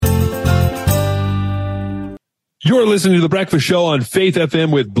You're listening to The Breakfast Show on Faith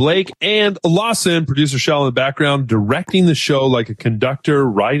FM with Blake and Lawson, producer Shell in the background, directing the show like a conductor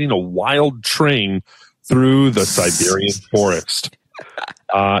riding a wild train through the Siberian forest.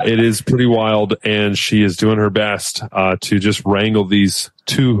 It is pretty wild, and she is doing her best to just wrangle these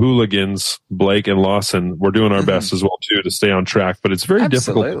two hooligans, Blake and Lawson. We're doing our best as well, too, to stay on track, but it's very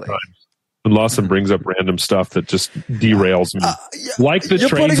difficult at times. And Lawson brings up random stuff that just derails me. Like the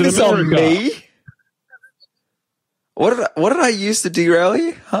trains in America. On me? What did I use to derail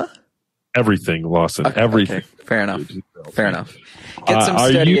you? Huh? Everything, Lawson. Okay, everything. Okay. Fair enough. Get some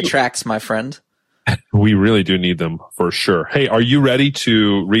sturdier tracks, my friend. We really do need them for sure. Hey, are you ready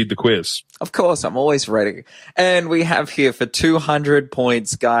to read the quiz? Of course, I'm always ready. And we have here for 200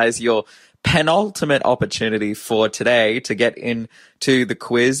 points, guys, your penultimate opportunity for today to get into the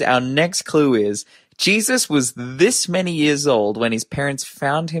quiz. Our next clue is Jesus was this many years old when his parents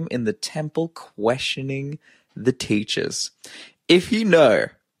found him in the temple questioning the teachers. If you know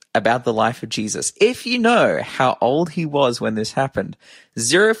about the life of Jesus, if you know how old he was when this happened,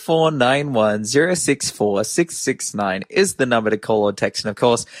 0491 064 669 is the number to call or text. And of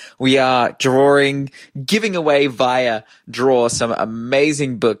course, we are giving away via draw some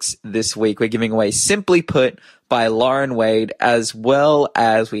amazing books this week. We're giving away Simply Put by Lauren Wade, as well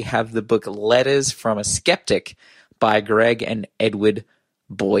as we have the book Letters from a Skeptic by Greg and Edward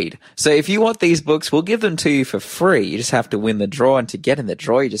Boyd. So if you want these books, we'll give them to you for free. You just have to win the draw, and to get in the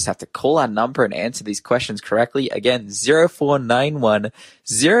draw, you just have to call our number and answer these questions correctly. Again, 0491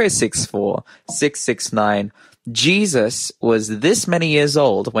 064 669. Jesus was this many years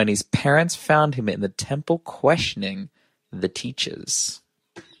old when his parents found him in the temple questioning the teachers.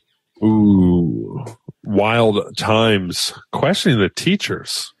 Ooh, wild times. Questioning the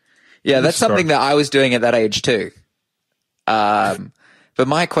teachers. Yeah, that's something that I was doing at that age too. But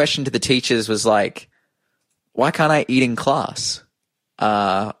my question to the teachers was like, why can't I eat in class?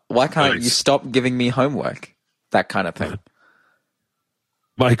 Why can't you stop giving me homework? That kind of thing.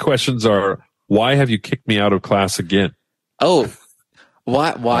 My questions are, why have you kicked me out of class again? Oh,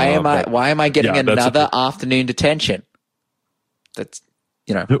 why am I getting another afternoon detention? That's,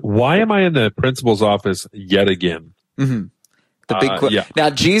 Why am I in the principal's office yet again? Mm-hmm. The big Now,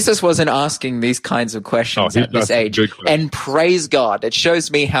 Jesus wasn't asking these kinds of questions at this age. And praise God, it shows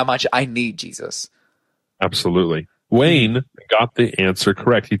me how much I need Jesus. Absolutely. Wayne got the answer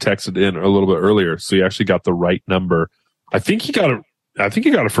correct. He texted in a little bit earlier, so he actually got the right number. I think he got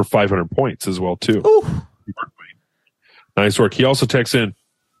it for 500 points as well, too. Ooh. Nice work. He also texts in,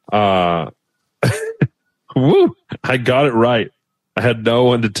 woo, I got it right. I had no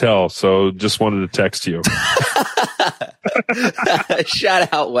one to tell, so just wanted to text you.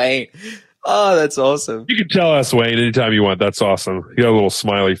 Shout out, Wayne. Oh, that's awesome. You can tell us, Wayne, anytime you want. That's awesome. You got a little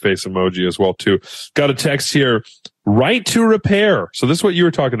smiley face emoji as well, too. Got a text here. Right to repair. So this is what you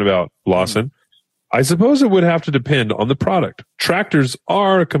were talking about, Lawson. I suppose it would have to depend on the product. Tractors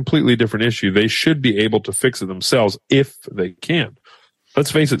are a completely different issue. They should be able to fix it themselves if they can.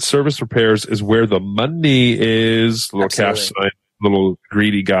 Let's face it, service repairs is where the money is. Little cash sign. Little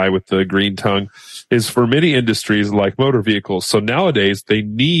greedy guy with the green tongue, is for many industries like motor vehicles. So nowadays they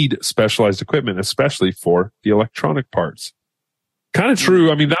need specialized equipment, especially for the electronic parts. Kind of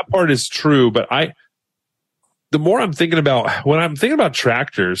true. I mean, that part is true, but the more I'm thinking about, when I'm thinking about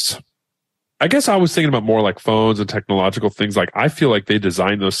tractors, I guess I was thinking about more like phones and technological things. Like, I feel like they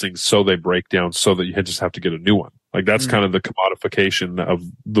design those things so they break down so that you just have to get a new one. Like, that's kind of the commodification of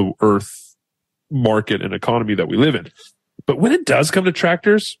the earth market and economy that we live in. But when it does come to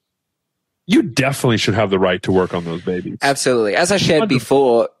tractors, you definitely should have the right to work on those babies. Absolutely. As I shared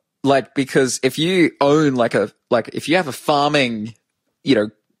before, because if you own if you have a farming,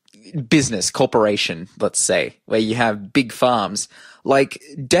 business corporation, let's say, where you have big farms,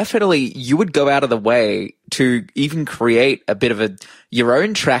 definitely you would go out of the way to even create a bit of your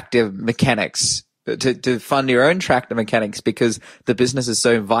own tractor mechanics, to fund your own tractor mechanics, because the business is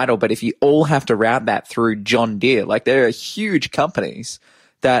so vital. But if you all have to route that through John Deere, there are huge companies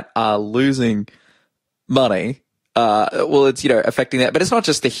that are losing money. It's, affecting that. But it's not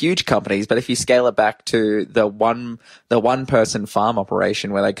just the huge companies, but if you scale it back to the one person farm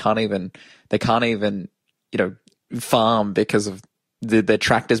operation where they can't even, farm because of their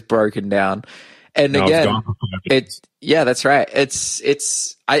tractor's broken down. And again, that's right.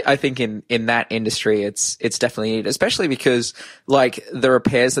 I think in that industry, it's definitely needed, especially because the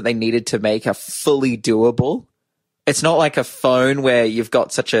repairs that they needed to make are fully doable. It's not like a phone where you've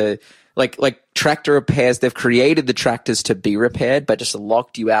got such a, like tractor repairs, they've created the tractors to be repaired, but just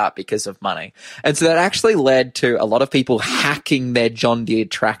locked you out because of money. And so that actually led to a lot of people hacking their John Deere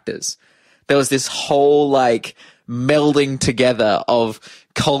tractors. there was this whole like melding together of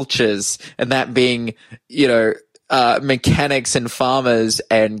cultures, and that being, mechanics and farmers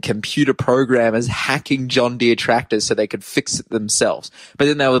and computer programmers hacking John Deere tractors so they could fix it themselves. But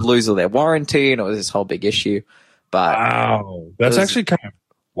then they would lose all their warranty, and it was this whole big issue. But wow, that's actually kind of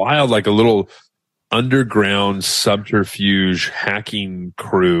wild, like a little underground subterfuge hacking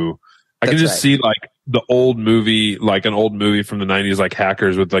crew. I can just see like the old movie, like an old movie from the 90s, like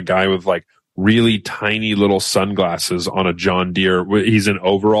Hackers, with the guy with like really tiny little sunglasses on a John Deere. He's in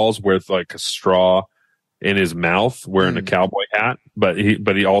overalls with like a straw in his mouth, wearing a cowboy hat, but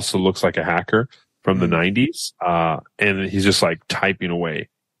he also looks like a hacker from the 90s. And he's just like typing away.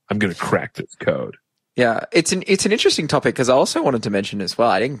 I'm going to crack this code. Yeah, it's an interesting topic, because I also wanted to mention as well,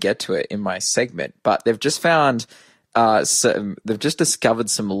 I didn't get to it in my segment, but they've just found they've just discovered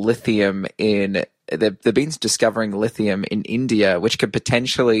some lithium they've been discovering lithium in India, which could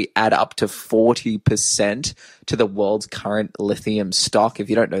potentially add up to 40% to the world's current lithium stock. If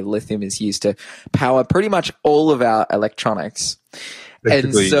you don't know, lithium is used to power pretty much all of our electronics.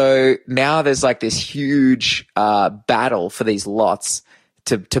 Basically. And so now there's like this huge battle for these lots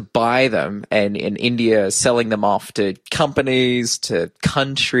to buy them, and in India selling them off to companies, to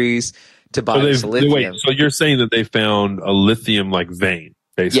countries to buy this lithium. Wait, so you're saying that they found a lithium like vein,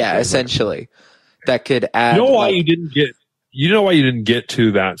 basically? Yeah, essentially. That could add. You know why you didn't get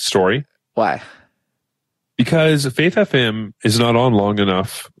to that story? Why? Because Faith FM is not on long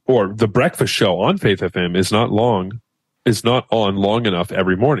enough, or the breakfast show on Faith FM is not on long enough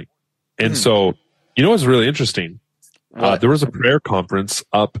every morning. And so, you know what's really interesting? There was a prayer conference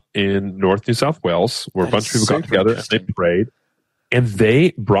up in North New South Wales where a bunch of people got together and they prayed, and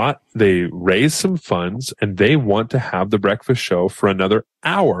they raised some funds, and they want to have the breakfast show for another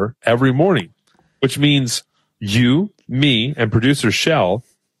hour every morning, which means you, me, and producer Shell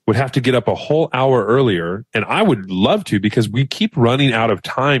would have to get up a whole hour earlier. And I would love to, because we keep running out of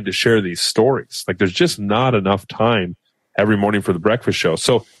time to share these stories. Like, there's just not enough time every morning for the breakfast show.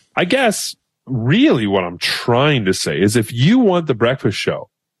 So I guess really what I'm trying to say is, if you want the breakfast show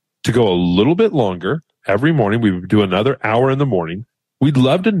to go a little bit longer every morning, we would do another hour in the morning. We'd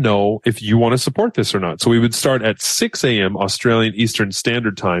love to know if you want to support this or not. So we would start at 6 a.m. Australian Eastern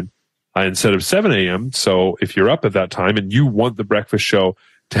Standard Time instead of 7 a.m. So if you're up at that time and you want the breakfast show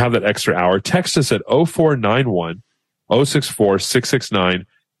to have that extra hour, text us at 0491 064 669.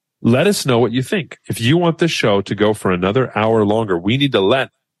 Let us know what you think. If you want this show to go for another hour longer, we need to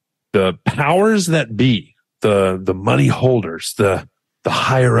let the powers that be, the money holders, the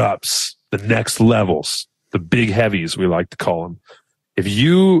higher ups, the next levels, the big heavies, we like to call them. If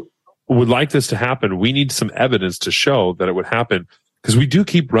you would like this to happen, we need some evidence to show that it would happen, because we do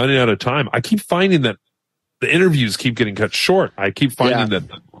keep running out of time. I keep finding that the interviews keep getting cut short. I keep finding that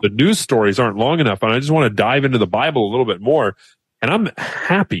the news stories aren't long enough, and I just want to dive into the Bible a little bit more. And I'm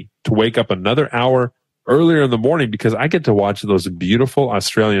happy to wake up another hour earlier in the morning, because I get to watch those beautiful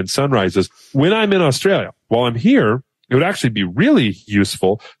Australian sunrises when I'm in Australia. While I'm here, it would actually be really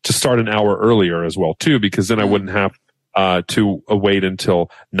useful to start an hour earlier as well, too, because then I wouldn't have to wait until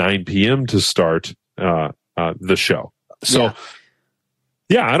 9 p.m. to start the show. So,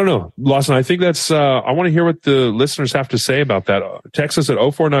 yeah, I don't know, Lawson. I think that's, I want to hear what the listeners have to say about that. Text us at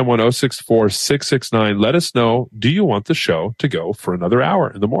 0491 064 669. Let us know, do you want the show to go for another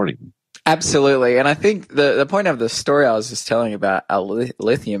hour in the morning? Absolutely. And I think the point of the story I was just telling about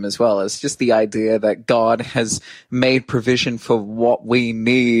lithium as well is just the idea that God has made provision for what we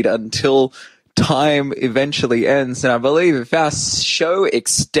need until time eventually ends. And I believe if our show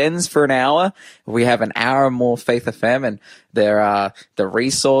extends for an hour, if we have an hour more Faith FM, and there are the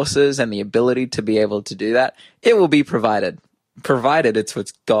resources and the ability to be able to do that, it will be provided it's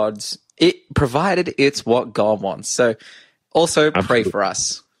what God wants. So also pray for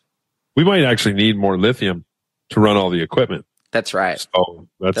us. We might actually need more lithium to run all the equipment. That's right. So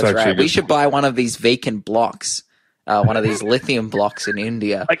that's actually right. We should buy one of these vacant blocks, one of these lithium blocks in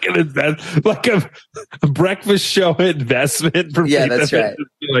India. Like a breakfast show investment for people. Yeah, that's right.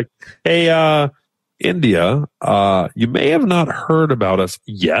 Like, hey, India, you may have not heard about us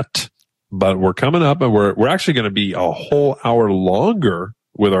yet, but we're coming up, and we're actually going to be a whole hour longer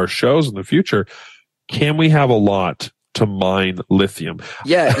with our shows in the future. Can we have a lot to mine lithium?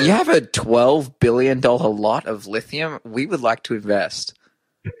 Yeah, you have a $12 billion lot of lithium. We would like to invest.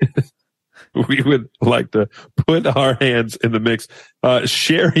 We would like to put our hands in the mix.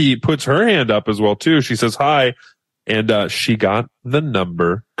 Sherry puts her hand up as well, too. She says, hi. And she got the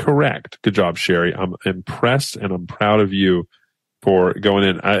number correct. Good job, Sherry. I'm impressed, and I'm proud of you for going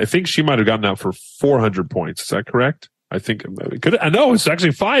in. I think she might have gotten out for 400 points. Is that correct? I think I know it's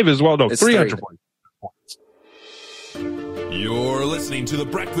actually 5 as well. No, It's 300 3. points. You're listening to The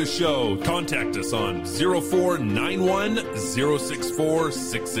Breakfast Show. Contact us on 0491 064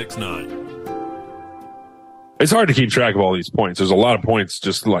 669. It's hard to keep track of all these points. There's a lot of points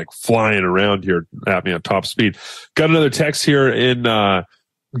just like flying around here at me at top speed. Got another text here in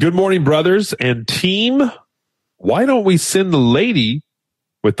good morning, brothers and team. Why don't we send the lady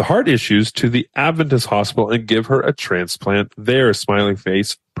with the heart issues to the Adventist hospital and give her a transplant there? Smiley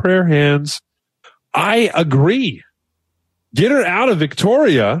face, prayer hands. I agree. Get her out of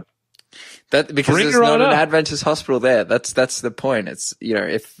Victoria. Because Bring there's her not on an up. Adventist hospital there. That's the point. It's,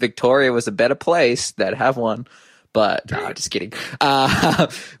 if Victoria was a better place, they'd have one. But no, just kidding.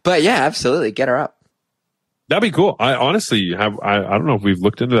 But yeah, absolutely, get her up. That'd be cool. I honestly have. I don't know if we've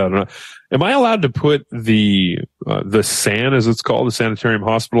looked into that or not. Am I allowed to put the SAN, as it's called, the Sanitarium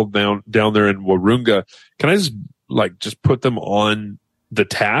Hospital down there in Wahroonga? Can I just put them on the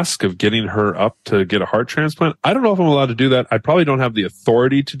task of getting her up to get a heart transplant? I don't know if I'm allowed to do that. I probably don't have the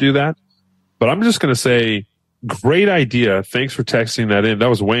authority to do that. But I'm just going to say, great idea. Thanks for texting that in. That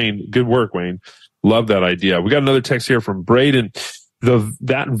was Wayne. Good work, Wayne. Love that idea. We got another text here from Braden.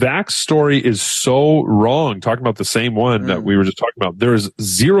 That vax story is so wrong. Talking about the same one that we were just talking about. There is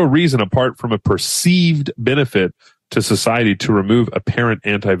zero reason apart from a perceived benefit to society to remove apparent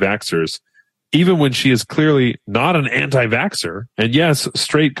anti-vaxxers, even when she is clearly not an anti-vaxxer. And yes,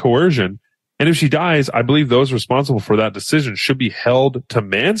 straight coercion. And if she dies, I believe those responsible for that decision should be held to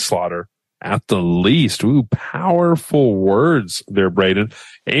manslaughter at the least. Ooh, powerful words there, Braden.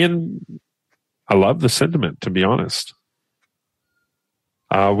 And I love the sentiment, to be honest.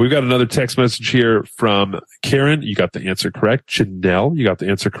 We've got another text message here from Karen. You got the answer correct. Janelle, you got the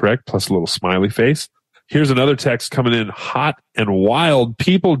answer correct, plus a little smiley face. Here's another text coming in hot and wild.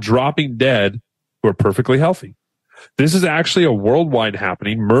 People dropping dead who are perfectly healthy. This is actually a worldwide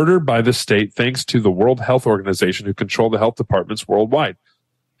happening, murdered by the state thanks to the World Health Organization, who control the health departments worldwide.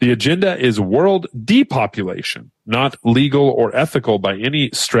 The agenda is world depopulation, not legal or ethical by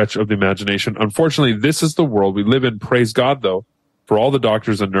any stretch of the imagination. Unfortunately, this is the world we live in. Praise God, though, for all the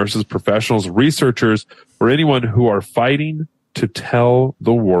doctors and nurses, professionals, researchers, or anyone who are fighting to tell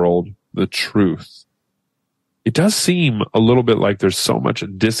the world the truth. It does seem a little bit like there's so much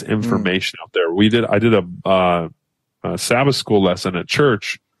disinformation out there. I did a Sabbath school lesson at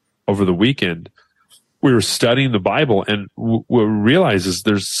church over the weekend. We were studying the Bible, and what we realize is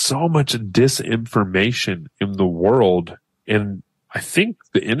there's so much disinformation in the world. And I think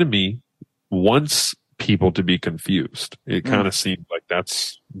the enemy wants people to be confused. It kind of seems like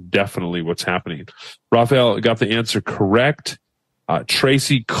that's definitely what's happening. Raphael got the answer correct.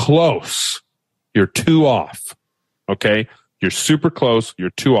 Tracy, close. You're 2 off. Okay. You're super close. You're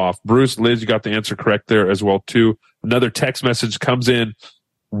 2 off. Bruce, Liz, you got the answer correct there as well, too. Another text message comes in.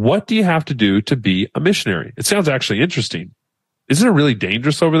 What do you have to do to be a missionary? It sounds actually interesting. Isn't it really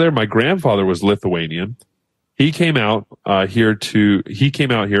dangerous over there? My grandfather was Lithuanian. He came out here,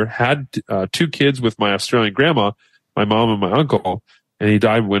 had 2 kids with my Australian grandma, my mom and my uncle, and he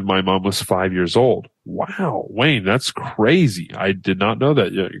died when my mom was 5 years old. Wow, Wayne, that's crazy. I did not know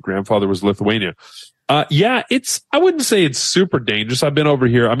that your grandfather was Lithuanian. I wouldn't say it's super dangerous. I've been over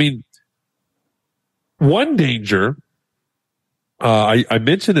here. I mean, one danger, I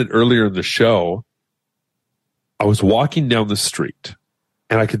mentioned it earlier in the show. I was walking down the street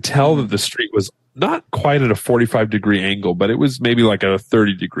and I could tell that the street was not quite at a 45-degree angle, but it was maybe like at a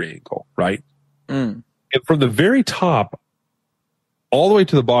 30-degree angle, right? And from the very top all the way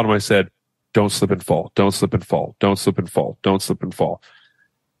to the bottom, I said, don't slip and fall, don't slip and fall, don't slip and fall, don't slip and fall.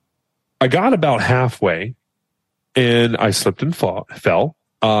 I got about halfway and I slipped and fell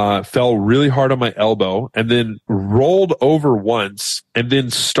really hard on my elbow and then rolled over once and then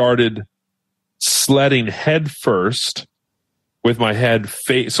started sledding head first with my head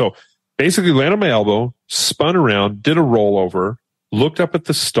face. So basically landed on my elbow, spun around, did a rollover, looked up at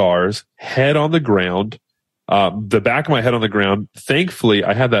the stars, head on the ground, the back of my head on the ground. Thankfully,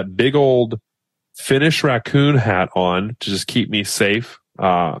 I had that big old Finnish raccoon hat on to just keep me safe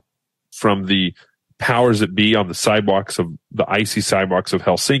from the powers that be on the icy sidewalks of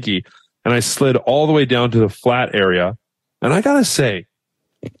Helsinki. And I slid all the way down to the flat area. And I gotta say,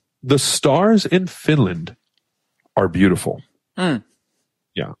 the stars in Finland are beautiful.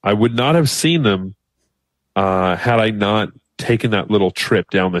 Yeah, I would not have seen them had I not taken that little trip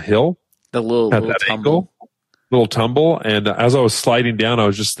down the hill. The little tumble. Little tumble. And as I was sliding down, I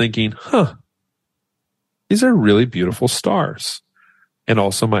was just thinking, these are really beautiful stars. And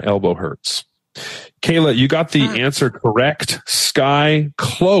also my elbow hurts. Kayla, you got the answer correct. Sky,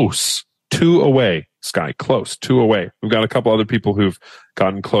 close, 2 away. Sky, close, 2 away. We've got a couple other people who've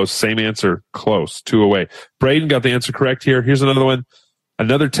gotten close. Same answer, close, 2 away. Braden got the answer correct here. Here's another one.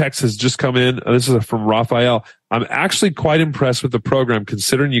 Another text has just come in. This is from Raphael. I'm actually quite impressed with the program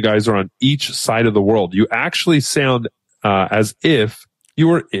considering you guys are on each side of the world. You actually sound as if you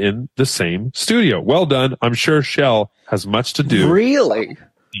were in the same studio. Well done. I'm sure Shell has much to do. Really?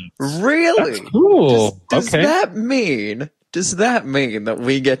 That's cool. Does Okay. that mean that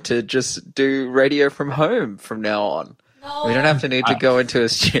we get to just do radio from home from now on? No. We don't have to need to go into a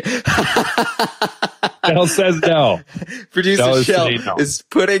studio. Shell says no. Producer Shell is Shell saying no. is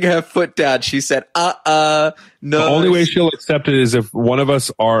putting her foot down. She said, no. The only way she'll accept it is if one of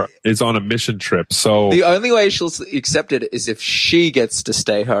us is on a mission trip. So The only way she'll accept it is if she gets to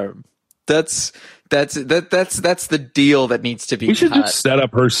stay home. That's the deal that needs to be we should cut. just set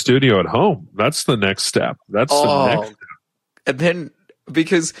up her studio at home. That's the next step. That's the next step. And then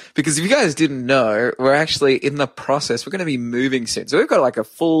because if you guys didn't know, we're actually in the process. We're going to be moving soon, so we've got like a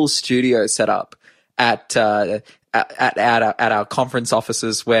full studio set up at our conference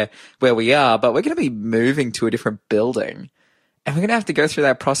offices where we are. But we're going to be moving to a different building, and we're going to have to go through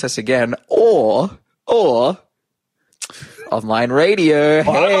that process again, or online radio.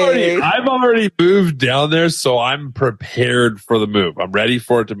 Well, Hey. I've already moved down there, so I'm prepared for the move. I'm ready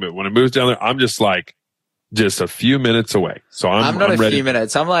for it to move. When it moves down there, I'm just a few minutes away. So I'm not a ready. few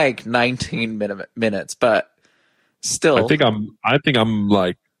minutes. I'm like 19 minutes, but still. I think I'm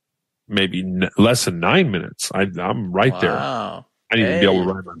like maybe less than 9 minutes. I'm right there. Wow. I need to be able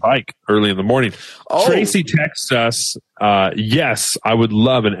to ride my bike early in the morning. Oh. Tracy texts us, yes, I would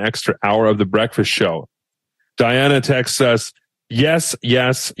love an extra hour of the breakfast show. Diana texts us, yes,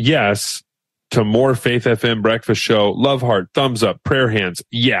 yes, yes, to more Faith FM breakfast show. Love heart, thumbs up, prayer hands,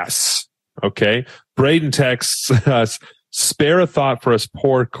 yes. Okay. Braden texts us, spare a thought for us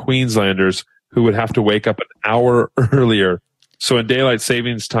poor Queenslanders who would have to wake up an hour earlier. So in daylight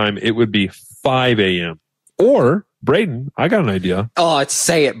savings time, it would be 5 a.m. Or, Braden, I got an idea. Oh,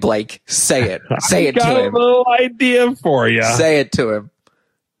 say it, Blake. Say it. Say it got to a him. little idea for you. Say it to him.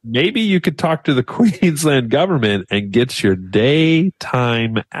 Maybe you could talk to the Queensland government and get your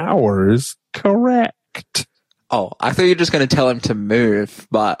daytime hours correct. Oh, I thought you were just going to tell him to move,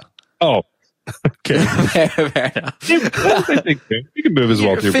 but Oh, okay. fair enough. You can move as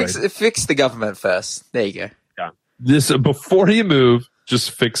well too. Braden. Fix the government first. There you go. Yeah. This before you move, just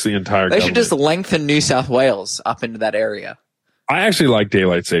fix the entire. They should government. just lengthen New South Wales up into that area. I actually like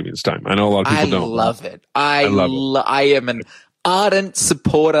daylight savings time. I know a lot of people I don't. love it. I am an ardent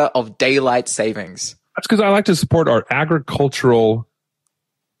supporter of daylight savings. That's because I like to support our agricultural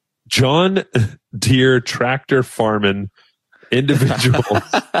John Deere tractor farming individuals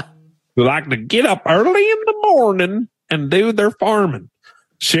who like to get up early in the morning and do their farming.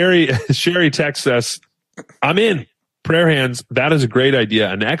 Sherry texts us, I'm in. Prayer hands. That is a great idea.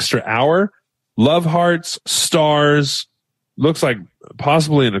 An extra hour. Love hearts, stars. Looks like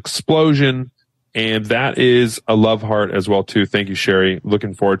possibly an explosion. And that is a love heart as well, too. Thank you, Sherry.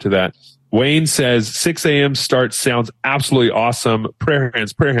 Looking forward to that. Wayne says 6 a.m. start sounds absolutely awesome. Prayer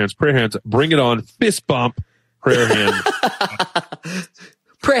hands, prayer hands, prayer hands. Bring it on. Fist bump. Prayer hands.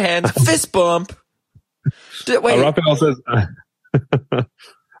 Prayer hands, fist bump. Wait, Raphael says,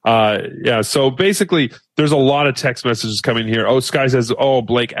 yeah, so basically there's a lot of text messages coming here. Oh, Sky says, oh,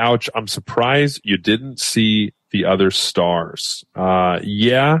 Blake, ouch. I'm surprised you didn't see the other stars.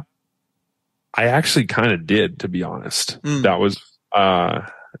 Yeah, I actually kind of did, to be honest. That was, I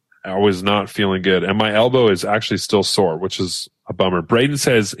was not feeling good. And my elbow is actually still sore, which is a bummer. Braden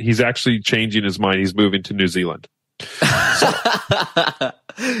says he's actually changing his mind. He's moving to New Zealand.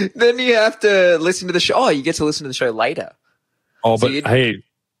 Then you have to listen to the show. Oh, you get to listen to the show later. Oh, So but hey,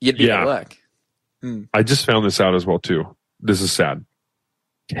 You'd be Yeah. at work. I just found this out as well, too. This is sad.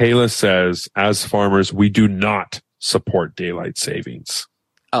 Kayla says, as farmers, we do not support daylight savings.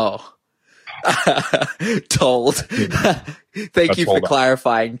 Oh. Told. Thank you for told.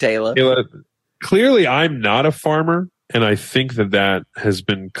 clarifying, Taylor. Kayla, clearly I'm not a farmer, and I think that has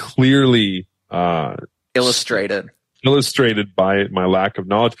been clearly Illustrated. illustrated by my lack of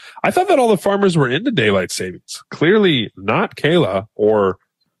knowledge. I thought that all the farmers were into daylight savings. Clearly not Kayla or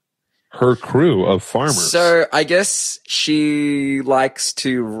her crew of farmers. So I guess she likes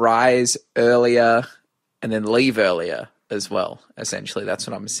to rise earlier and then leave earlier as well. Essentially, that's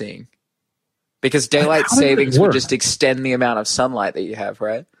what I'm seeing. Because daylight How does it savings would work? just extend the amount of sunlight that you have,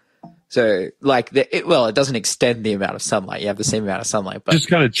 right? So, like, it doesn't extend the amount of sunlight. You have the same amount of sunlight, but just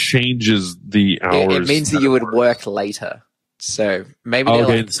kind of changes the hours. it means that you would work later. So maybe they're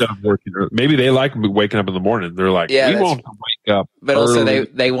Okay, like, instead of working early. Maybe they like waking up in the morning. They're like, Yeah, we that's- won't wake up but also early.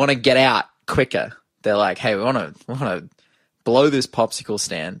 they want to get out quicker. They're like, hey, we want to blow this popsicle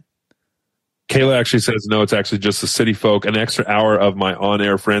stand. Kayla actually says, no, it's actually just the city folk, an extra hour of my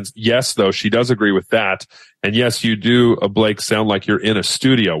on-air friends. Yes, though, she does agree with that. And yes, you do, Blake, sound like you're in a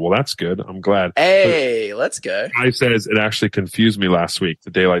studio. Well, that's good. I'm glad. Hey, let's go. Guy says it actually confused me last week,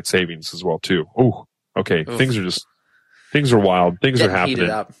 the daylight savings as well, too. Oh, okay. Oof. Things are wild. Things Getting are happening. heated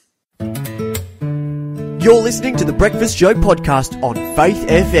up. You're listening to the Breakfast Show podcast on Faith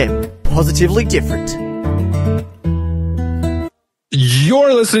FM. Positively different.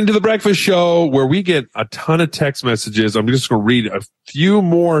 You're listening to The Breakfast Show, where we get a ton of text messages. I'm just going to read a few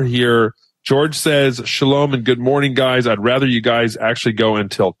more here. George says, shalom and good morning, guys. I'd rather you guys actually go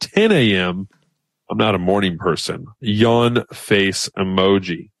until 10 a.m. I'm not a morning person. Yawn face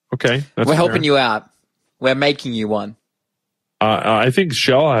emoji. Okay. We're helping you out. We're making you one. I think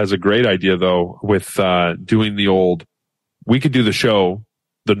Shell has a great idea, though, with doing we could do the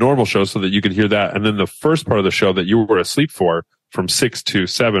normal show, so that you could hear that. And then the first part of the show that you were asleep for, from 6 to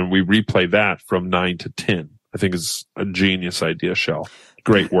 7, we replay that from 9 to 10. I think is a genius idea, Shell.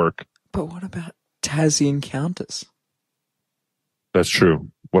 Great work. But what about Tassie Encounters? That's true.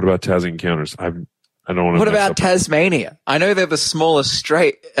 What about Tassie Encounters? I don't want to. What about Tasmania? I know they're the smallest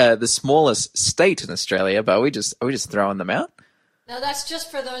state in Australia, but are we just throwing them out? No, that's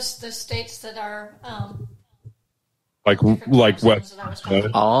just for those states that are like West.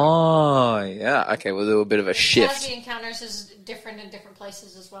 Oh, yeah. Okay, we'll do a bit of a shift. Tassie Encounters is different in different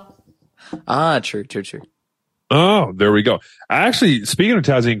places as well. Ah, true. Oh, there we go. Actually, speaking of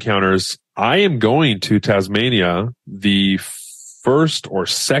Tassie Encounters, I am going to Tasmania the first or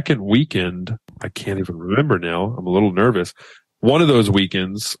second weekend. I can't even remember now. I'm a little nervous. One of those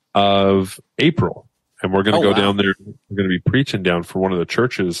weekends of April. And we're going to go down there. We're going to be preaching down for one of the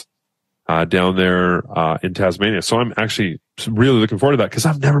churches down there in Tasmania. So I'm actually really looking forward to that, because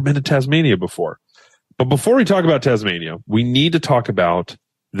I've never been to Tasmania before. But before we talk about Tasmania, we need to talk about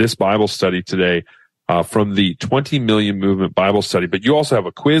this Bible study today from the 20 Million Movement Bible Study. But you also have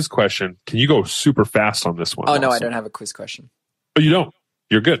a quiz question. Can you go super fast on this one? Oh, no, I don't have a quiz question. Oh, you don't?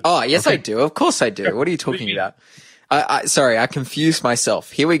 You're good. Oh, yes, okay. I do. Of course I do. What are you talking about? Sorry, I confused myself.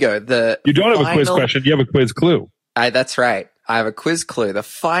 Here we go. You don't have a quiz question. You have a quiz clue. That's right. I have a quiz clue. The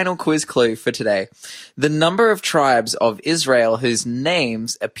final quiz clue for today. The number of tribes of Israel whose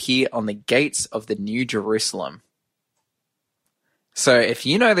names appear on the gates of the New Jerusalem. So if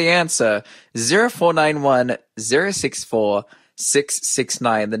you know the answer, 0491 064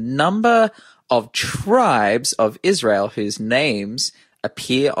 669, the number of tribes of Israel whose names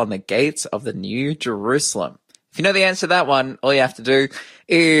appear on the gates of the New Jerusalem. If you know the answer to that one, all you have to do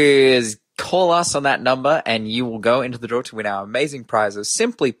is call us on that number and you will go into the draw to win our amazing prizes,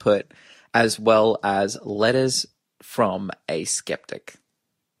 simply put, as well as letters from a skeptic.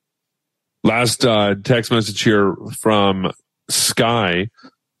 Last text message here from Sky.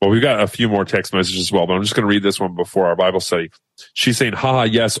 Well, we've got a few more text messages as well, but I'm just going to read this one before our Bible study. She's saying, haha,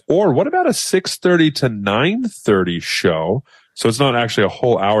 yes. Or what about a 6:30 to 9:30 show? So it's not actually a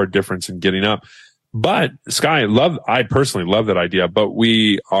whole hour difference in getting up. But Sky, I personally love that idea, but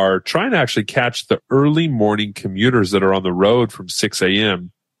we are trying to actually catch the early morning commuters that are on the road from 6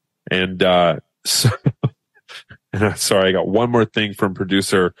 a.m. And, sorry, I got one more thing from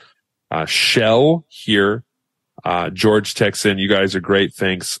producer, Shell here. George texts in, you guys are great.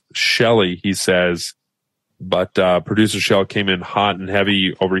 Thanks. Shelly, he says, but, producer Shell came in hot and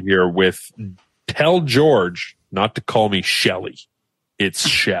heavy over here with, tell George not to call me Shelly. It's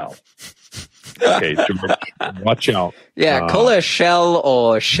Shell. Okay, George, watch out. Yeah, call her Shell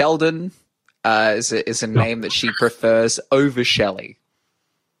or Sheldon is a name that she prefers over Shelley.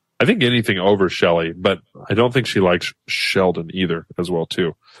 I think anything over Shelley, but I don't think she likes Sheldon either as well,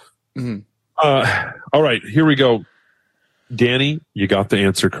 too. Mm-hmm. All right, here we go. Danny, you got the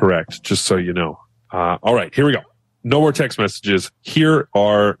answer correct, just so you know. All right, here we go. No more text messages.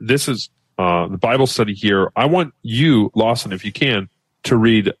 This is the Bible study here. I want you, Lawson, if you can, to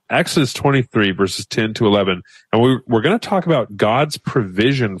read Exodus 23 verses 10 to 11. And we're going to talk about God's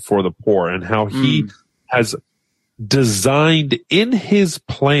provision for the poor and how he has designed in his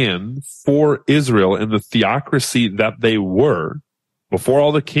plan for Israel in the theocracy that they were before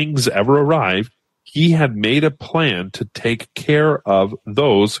all the kings ever arrived. He had made a plan to take care of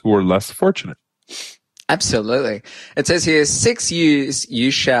those who were less fortunate. Absolutely. It says here, 6 years you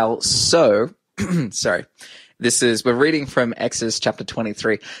shall sow. Sorry. We're reading from Exodus chapter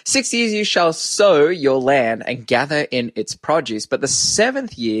 23. 6 years you shall sow your land and gather in its produce, but the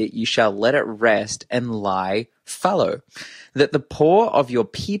 7th year you shall let it rest and lie fallow, that the poor of your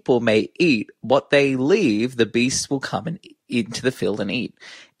people may eat what they leave, the beasts will come and into the field and eat.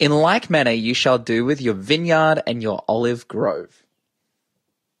 In like manner, you shall do with your vineyard and your olive grove.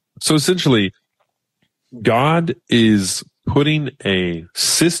 So essentially, God is putting a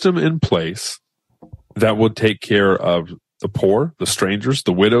system in place that will take care of the poor, the strangers,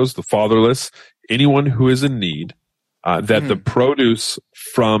 the widows, the fatherless, anyone who is in need, that the produce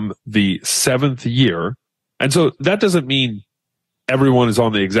from the seventh year. And so that doesn't mean everyone is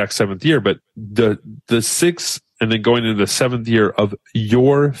on the exact seventh year, but the sixth and then going into the seventh year of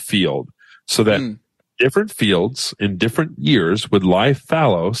your field, so that different fields in different years would lie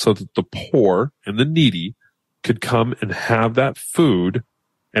fallow so that the poor and the needy could come and have that food,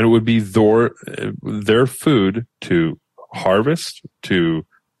 and it would be their food to harvest, to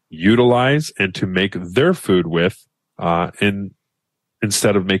utilize, and to make their food with, and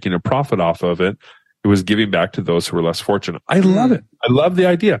instead of making a profit off of it, it was giving back to those who were less fortunate. I love it. I love the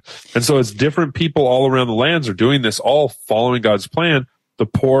idea. And so as different people all around the lands are doing this, all following God's plan, the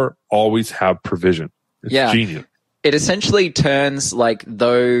poor always have provision. It's genius. It essentially turns like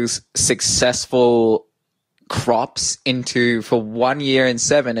those successful crops into, for 1 year in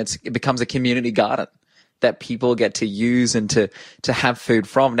 7, it becomes a community garden that people get to use and to have food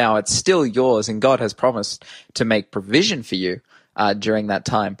from. Now it's still yours, and God has promised to make provision for you during that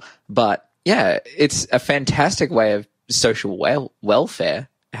time. But yeah, it's a fantastic way of social welfare,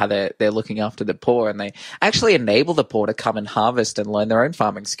 how they're looking after the poor, and they actually enable the poor to come and harvest and learn their own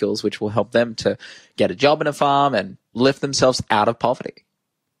farming skills, which will help them to get a job in a farm and lift themselves out of poverty.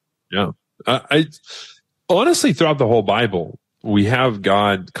 Yeah. I honestly, throughout the whole Bible, we have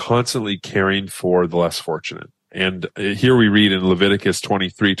God constantly caring for the less fortunate. And here we read in Leviticus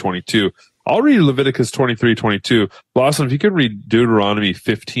 23:22. I'll read Leviticus 23:22. Lawson, if you could read Deuteronomy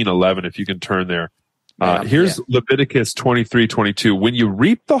 15:11, if you can turn there. Here's Leviticus 23:22. When you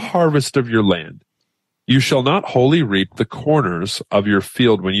reap the harvest of your land, you shall not wholly reap the corners of your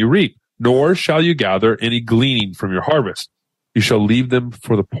field when you reap, nor shall you gather any gleaning from your harvest. You shall leave them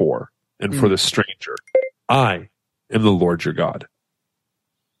for the poor and for the stranger. I am the Lord your God.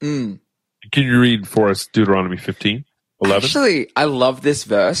 Can you read for us Deuteronomy 15:11? Actually, I love this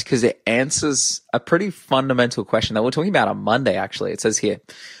verse because it answers a pretty fundamental question that we're talking about on Monday, actually. It says here,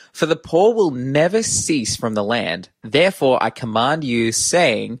 for the poor will never cease from the land. Therefore, I command you,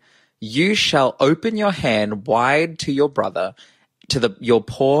 saying, you shall open your hand wide to your brother, to your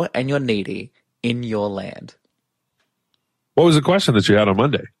poor and your needy in your land. What was the question that you had on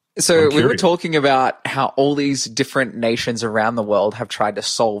Monday? So we were talking about how all these different nations around the world have tried to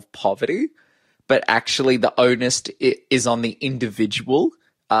solve poverty, but actually the onus is on the individual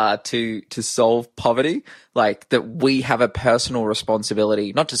to solve poverty. Like that we have a personal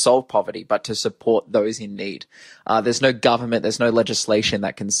responsibility, not to solve poverty, but to support those in need. There's no government, there's no legislation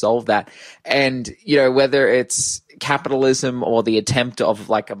that can solve that. And, you know, whether it's capitalism or the attempt of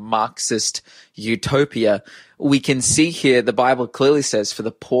like a Marxist utopia, we can see here the Bible clearly says, for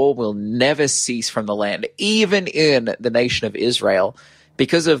the poor will never cease from the land, even in the nation of Israel,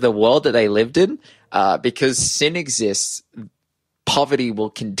 because of the world that they lived in, because sin exists, poverty will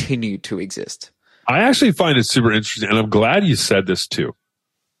continue to exist. I actually find it super interesting, and I'm glad you said this too,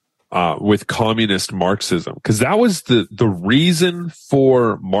 with communist Marxism, because that was the reason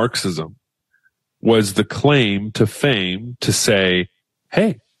for Marxism, was the claim to fame to say,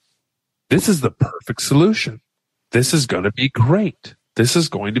 hey, this is the perfect solution. This is going to be great. This is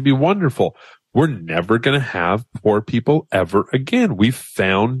going to be wonderful. We're never going to have poor people ever again. We've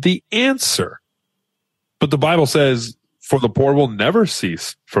found the answer. But the Bible says, for the poor will never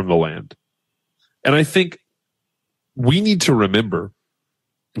cease from the land. And I think we need to remember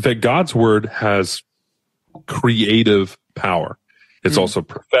that God's word has creative power. It's also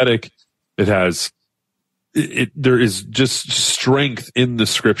prophetic. There is just strength in the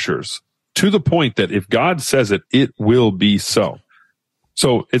scriptures, to the point that if God says it, it will be so.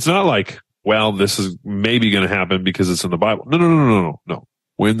 So it's not like, well, this is maybe going to happen because it's in the Bible. No.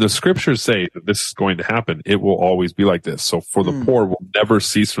 When the scriptures say that this is going to happen, it will always be like this. So for the poor will never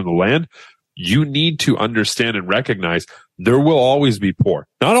cease from the land. You need to understand and recognize there will always be poor.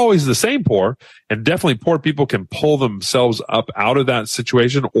 Not always the same poor, and definitely poor people can pull themselves up out of that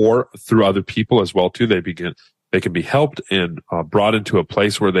situation, or through other people as well too. They can be helped and brought into a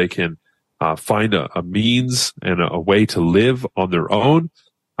place where they can find a means and a way to live on their own,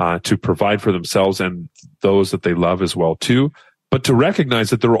 to provide for themselves and those that they love as well too. But to recognize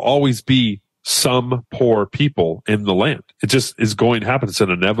that there will always be some poor people in the land. It just is going to happen. It's an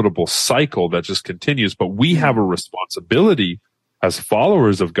inevitable cycle that just continues. But we have a responsibility as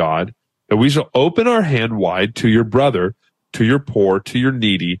followers of God that we shall open our hand wide to your brother, to your poor, to your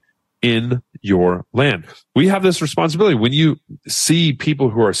needy in your land. We have this responsibility. When you see people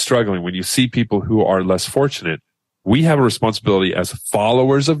who are struggling, when you see people who are less fortunate, we have a responsibility as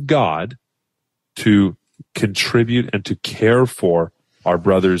followers of God to contribute and to care for our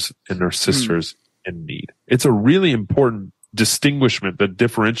brothers and our sisters in need. It's a really important distinguishment that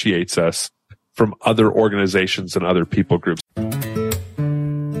differentiates us from other organizations and other people groups.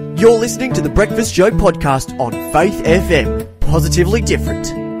 You're listening to the Breakfast Show podcast on Faith FM. Positively different.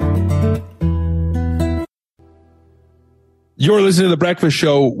 You're listening to the Breakfast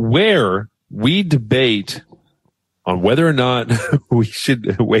Show, where we debate on whether or not we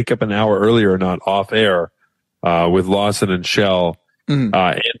should wake up an hour earlier or not off air with Lawson and Shell.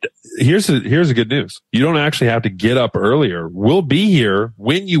 And here's the good news. You don't actually have to get up earlier. We'll be here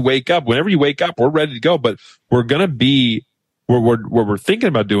when you wake up. Whenever you wake up, we're ready to go. But we're going to be, what we're thinking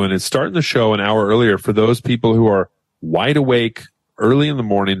about doing is starting the show an hour earlier for those people who are wide awake early in the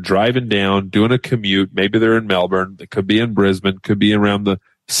morning, driving down, doing a commute. Maybe they're in Melbourne. It could be in Brisbane. Could be around the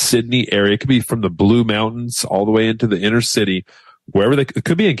Sydney area. It could be from the Blue Mountains all the way into the inner city, wherever it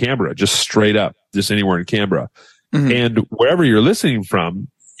could be in Canberra, just straight up, just anywhere in Canberra. And wherever you're listening from,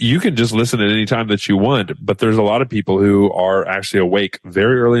 you can just listen at any time that you want. But there's a lot of people who are actually awake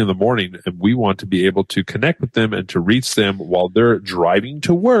very early in the morning, and we want to be able to connect with them and to reach them while they're driving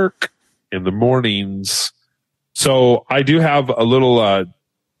to work in the mornings. So I do have a little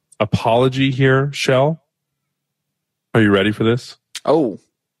apology here, Shell. Are you ready for this? Oh.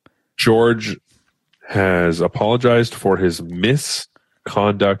 George has apologized for his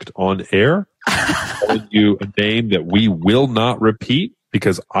misconduct on air. Calling you a name that we will not repeat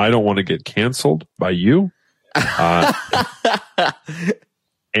because I don't want to get canceled by you.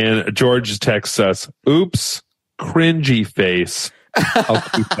 And George texts us, "Oops, cringy face." I'll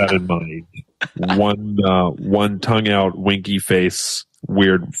keep that in mind. One tongue out, winky face,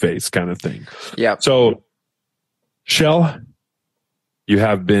 weird face kind of thing. Yeah. So, Shell, you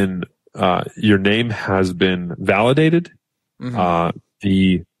have been, your name has been validated.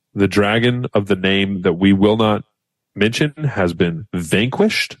 The dragon of the name that we will not mention has been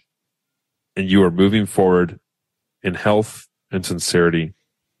vanquished, and you are moving forward in health and sincerity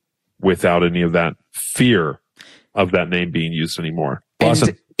without any of that fear of that name being used anymore. Awesome.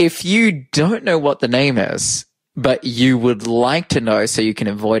 And if you don't know what the name is, but you would like to know so you can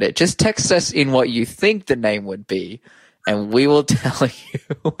avoid it, just text us in what you think the name would be, and we will tell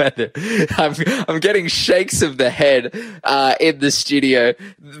you whether. I'm getting shakes of the head in the studio.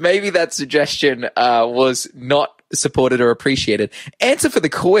 Maybe that suggestion was not supported or appreciated. Answer for the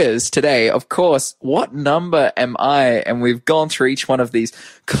quiz today, of course, what number am I? And we've gone through each one of these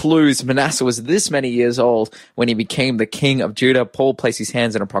clues. Manasseh was this many years old when he became the king of Judah. Paul placed his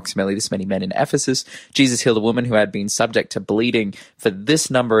hands on approximately this many men in Ephesus. Jesus healed a woman who had been subject to bleeding for this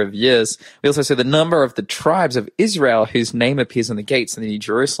number of years. We also say the number of the tribes of Israel whose name appears on the gates in the New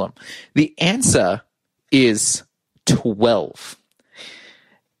Jerusalem. The answer is 12.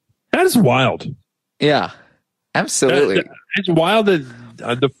 That is wild. Yeah. Absolutely. It's wild that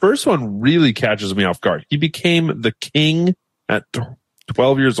the first one really catches me off guard. He became the king at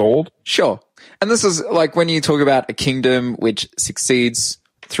 12 years old. Sure. And this is like when you talk about a kingdom which succeeds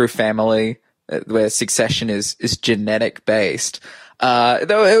through family, where succession is genetic based.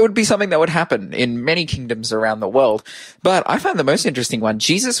 Though it would be something that would happen in many kingdoms around the world. But I found the most interesting one.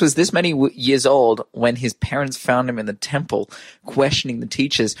 Jesus was this many years old when his parents found him in the temple questioning the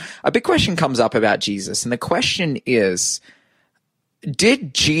teachers. A big question comes up about Jesus, and the question is,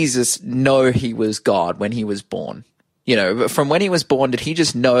 did Jesus know he was God when he was born? You know, from when he was born, did he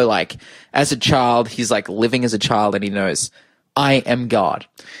just know, like, as a child, he's like living as a child and he knows, I am God.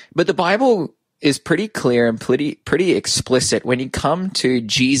 But the Bible is pretty clear and pretty explicit. When you come to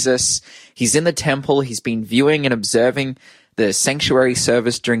Jesus, he's in the temple, he's been viewing and observing the sanctuary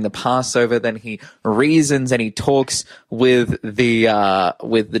service during the Passover, then he reasons and he talks with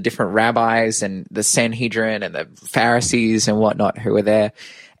the different rabbis and the Sanhedrin and the Pharisees and whatnot who are there.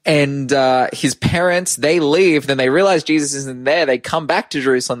 And his parents, they leave, then they realize Jesus isn't there. They come back to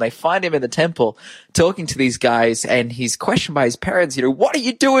Jerusalem, they find him in the temple talking to these guys, and he's questioned by his parents, you know, what are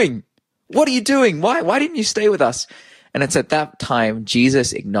you doing? What are you doing? Why didn't you stay with us? And it's at that time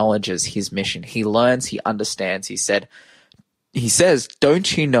Jesus acknowledges his mission. He learns, he understands. He says,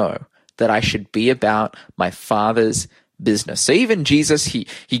 don't you know that I should be about my Father's business? So even Jesus, he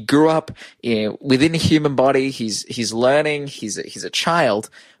grew up within a human body. He's learning. He's a child,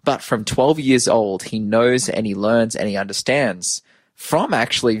 but from 12 years old, he knows and he learns and he understands. From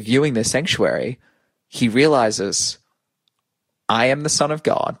actually viewing the sanctuary, he realizes, I am the Son of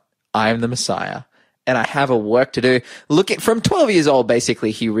God. I am the Messiah, and I have a work to do. From 12 years old,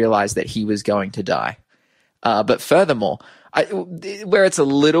 basically, he realized that he was going to die. But furthermore, where it's a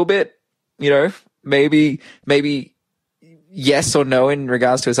little bit, maybe yes or no in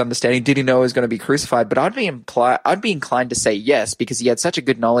regards to his understanding. Did he know he was going to be crucified? But I'd be inclined to say yes, because he had such a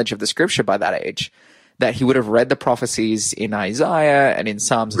good knowledge of the scripture by that age that he would have read the prophecies in Isaiah and in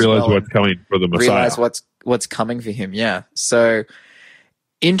Psalms as well. Realize what's coming for the Messiah. Realize what's coming for him. Yeah. So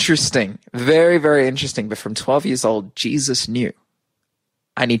interesting. Very, very interesting. But from 12 years old, Jesus knew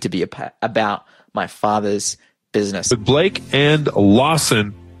I need to be about my Father's business. With Blake and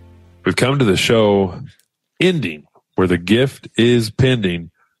Lawson, we've come to the show ending where the gift is pending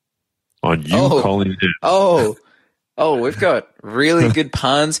on you calling in. Oh, we've got really good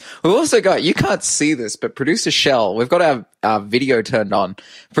puns. We've also got, you can't see this, but Producer Shell, we've got our video turned on.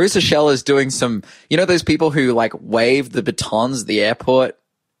 Producer Shell is doing some, those people who like wave the batons at the airport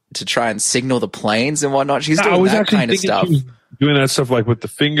to try and signal the planes and whatnot. She's doing that kind of stuff. Doing that stuff like with the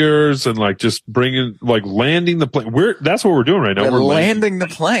fingers and like just landing the plane. That's what we're doing right now. We're landing the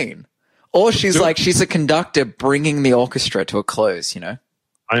plane. Or she's a conductor bringing the orchestra to a close,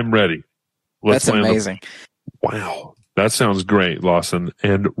 I'm ready. That's amazing. Wow. That sounds great, Lawson.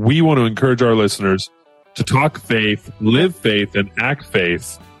 And we want to encourage our listeners to talk faith, live faith, and act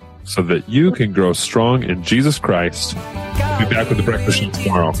faith so that you can grow strong in Jesus Christ. We'll be back with the Breakfast Show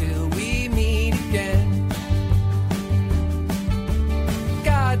tomorrow.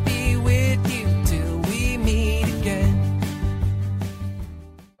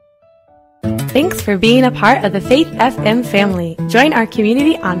 Thanks for being a part of the Faith FM family. Join our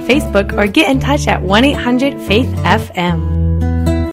community on Facebook or get in touch at 1-800-FAITH-FM.